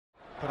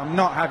but I'm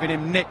not having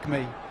him nick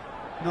me,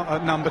 not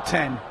at number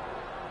 10.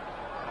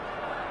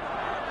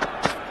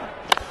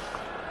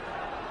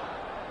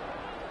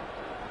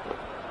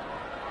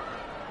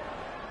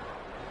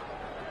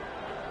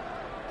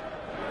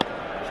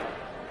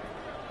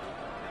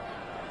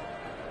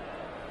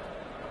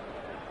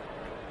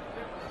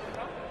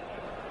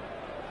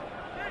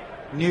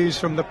 News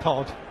from the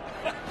pod.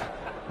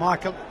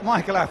 Michael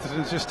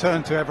Atherton's just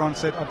turned to everyone and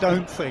said, I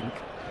don't think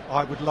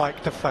I would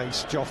like to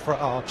face Jofra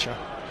Archer.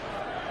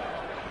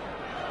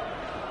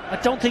 I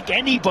don't think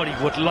anybody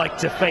would like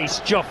to face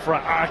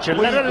Jofra Archer,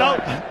 let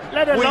alone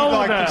We'd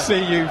like to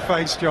see you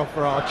face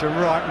Jofra Archer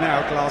right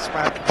now,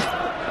 Glassback.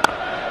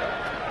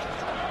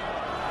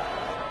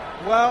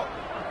 Well,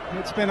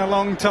 it's been a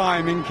long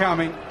time in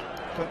coming,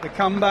 but the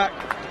comeback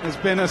has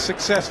been a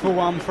successful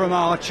one from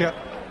Archer.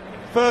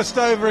 First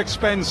over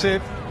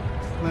expensive,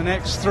 the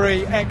next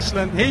 3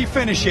 excellent. He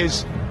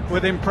finishes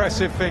with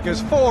impressive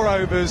figures, 4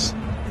 overs,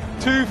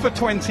 2 for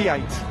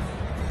 28.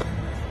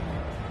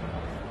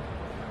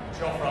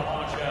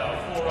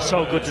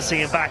 So good to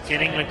see him back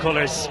in England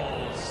colours.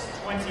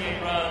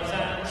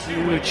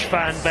 Huge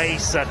fan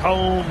base at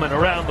home and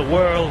around the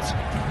world.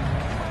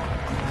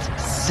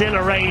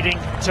 Exhilarating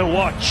to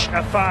watch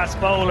a fast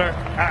bowler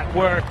at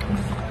work.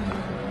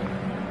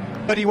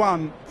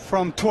 31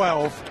 from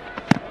 12.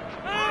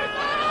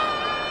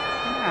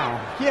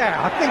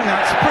 Yeah, I think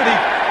that's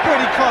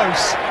pretty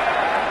close.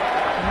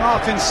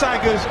 Martin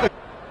Saggers.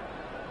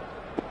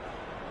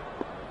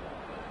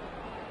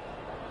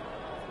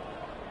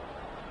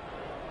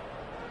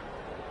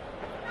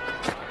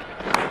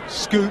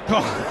 Scoop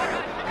on.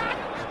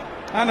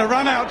 And a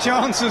run-out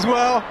chance as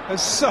well.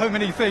 There's so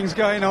many things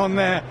going on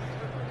there.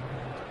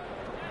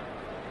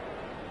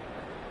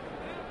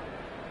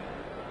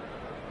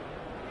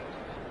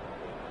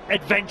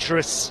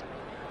 Adventurous,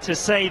 to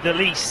say the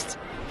least,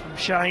 from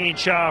Shaheen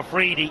Shah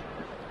Afridi.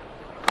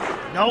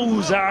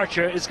 Knows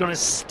Archer is going to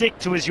stick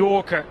to his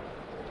Yorker.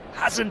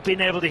 Hasn't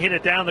been able to hit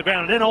it down the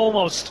ground. And then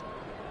almost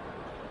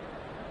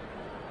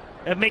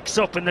a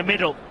mix-up in the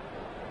middle.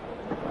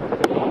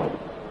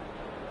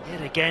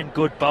 Yet again,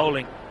 good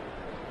bowling.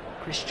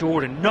 Chris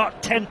Jordan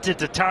not tempted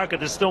to target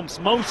the stumps.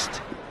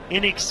 Most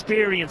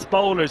inexperienced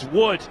bowlers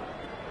would.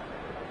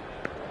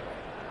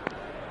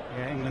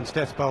 Yeah, England's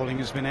death bowling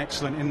has been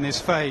excellent in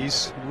this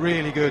phase.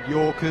 Really good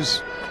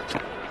Yorkers.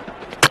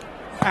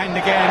 And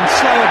again,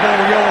 slower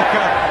ball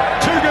Yorker.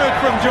 Too good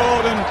from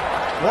Jordan.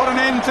 What an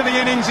end to the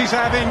innings he's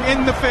having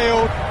in the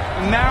field.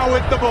 And now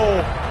with the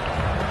ball.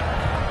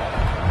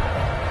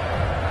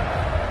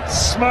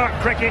 Smart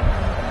cricket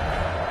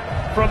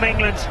from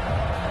England.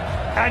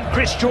 And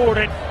Chris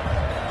Jordan.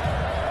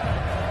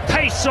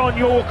 Pace on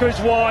Yorkers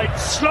wide.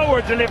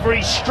 Slower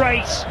delivery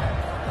straight.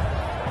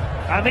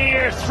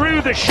 Amir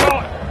through the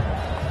shot.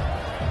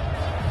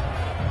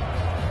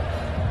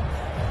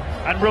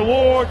 And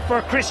reward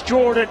for Chris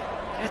Jordan.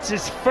 It's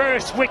his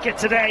first wicket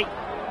today.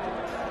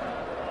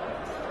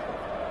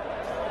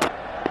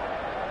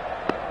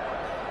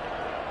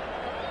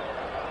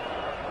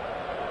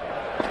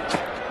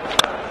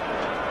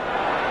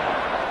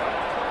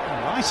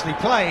 Nicely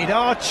played.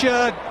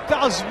 Archer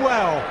does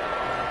well.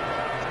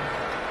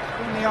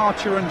 In the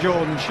Archer and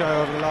Jordan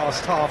show over the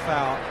last half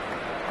hour.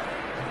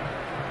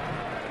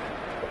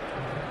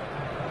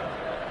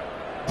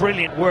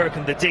 Brilliant work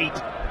in the deep.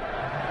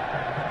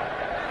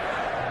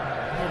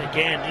 And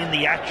again, in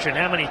the action,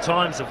 how many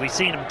times have we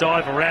seen him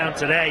dive around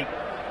today?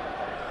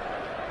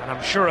 And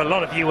I'm sure a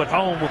lot of you at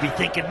home will be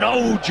thinking,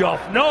 no,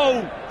 Joff,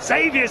 no,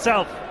 save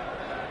yourself.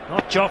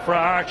 Not Jofra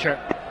Archer.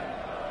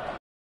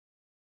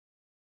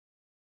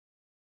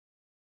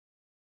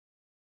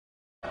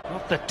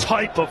 Not the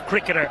type of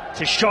cricketer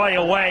to shy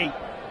away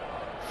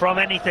from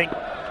anything.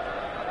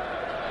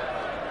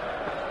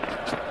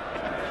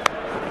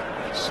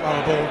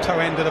 Slow ball, toe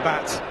end of the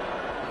bat.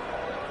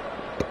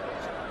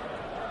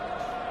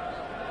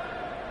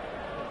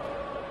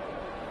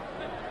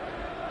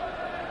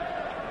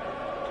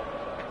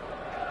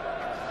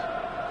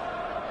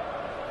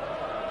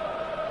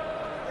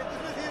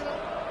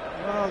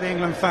 Well, the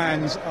England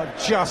fans are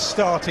just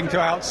starting to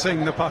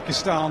outsing the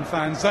Pakistan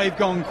fans. They've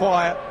gone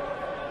quiet.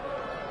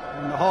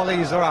 And the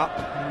Hollies are up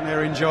and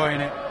they're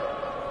enjoying it.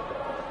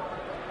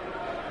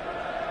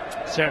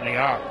 Certainly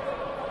are.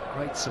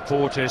 Great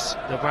supporters,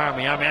 the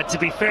Barmy Army. And to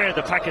be fair,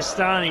 the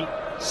Pakistani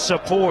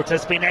support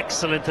has been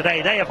excellent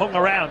today. They have hung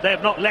around, they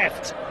have not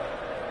left.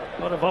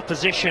 A lot of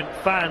opposition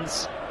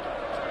fans.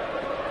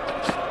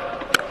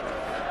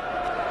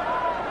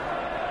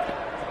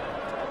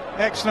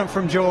 Excellent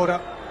from Jordan.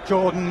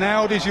 Jordan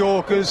nailed his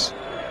Yorkers.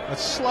 A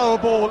slower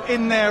ball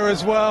in there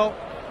as well.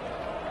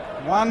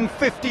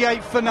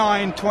 158 for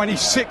 9,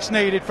 26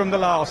 needed from the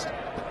last.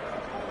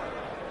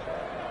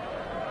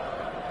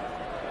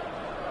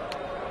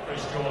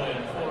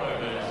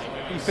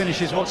 He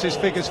finishes, what's his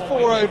figures?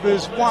 4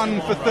 overs,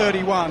 1 for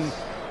 31.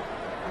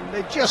 And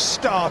they're just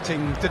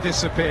starting to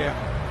disappear.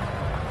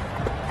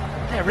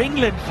 They're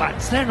England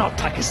fans, they're not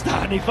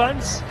Pakistani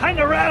fans. Hang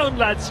around,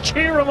 lads,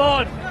 cheer them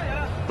on.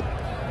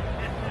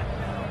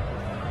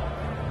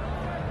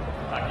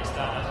 They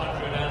stand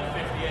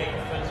 158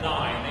 for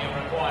 9. They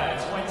require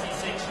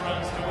 26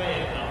 runs to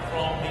win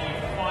from the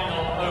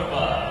final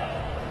over.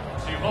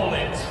 To bowl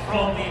it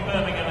from the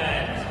Birmingham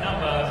end,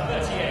 number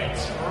 38,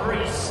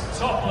 Reece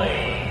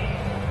Topley.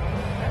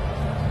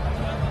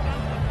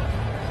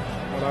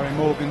 Well, Owen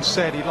Morgan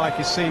said he'd like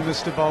his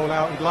seamers to bowl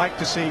out. He'd like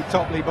to see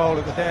Topley bowl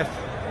at the death.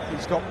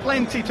 He's got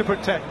plenty to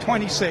protect.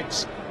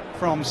 26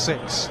 from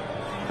 6.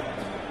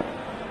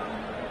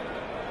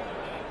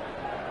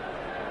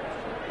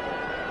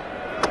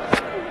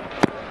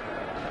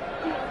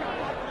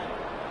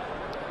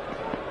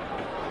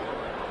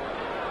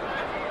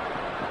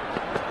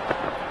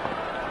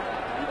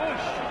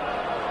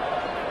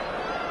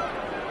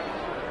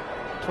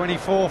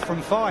 .24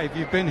 from 5.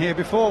 You've been here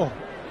before,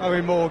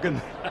 Owen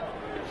Morgan.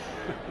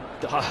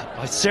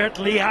 I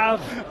certainly have.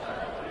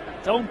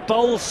 Don't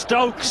bowl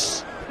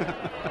Stokes.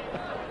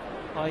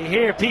 I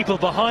hear people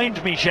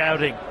behind me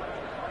shouting.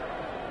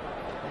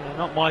 Yeah,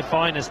 not my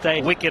finest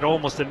day. Wicket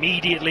almost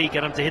immediately,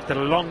 get him to hit the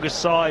longest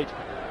side.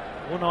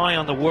 One eye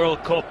on the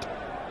World Cup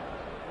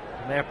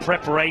and their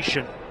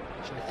preparation,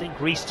 which I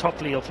think Reece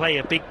Topley will play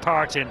a big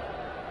part in.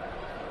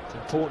 It's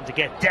important to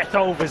get death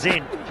overs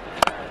in.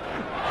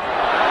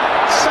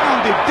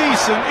 Sounded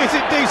decent. Is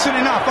it decent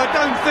enough? I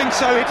don't think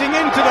so. Hitting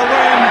into the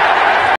rim.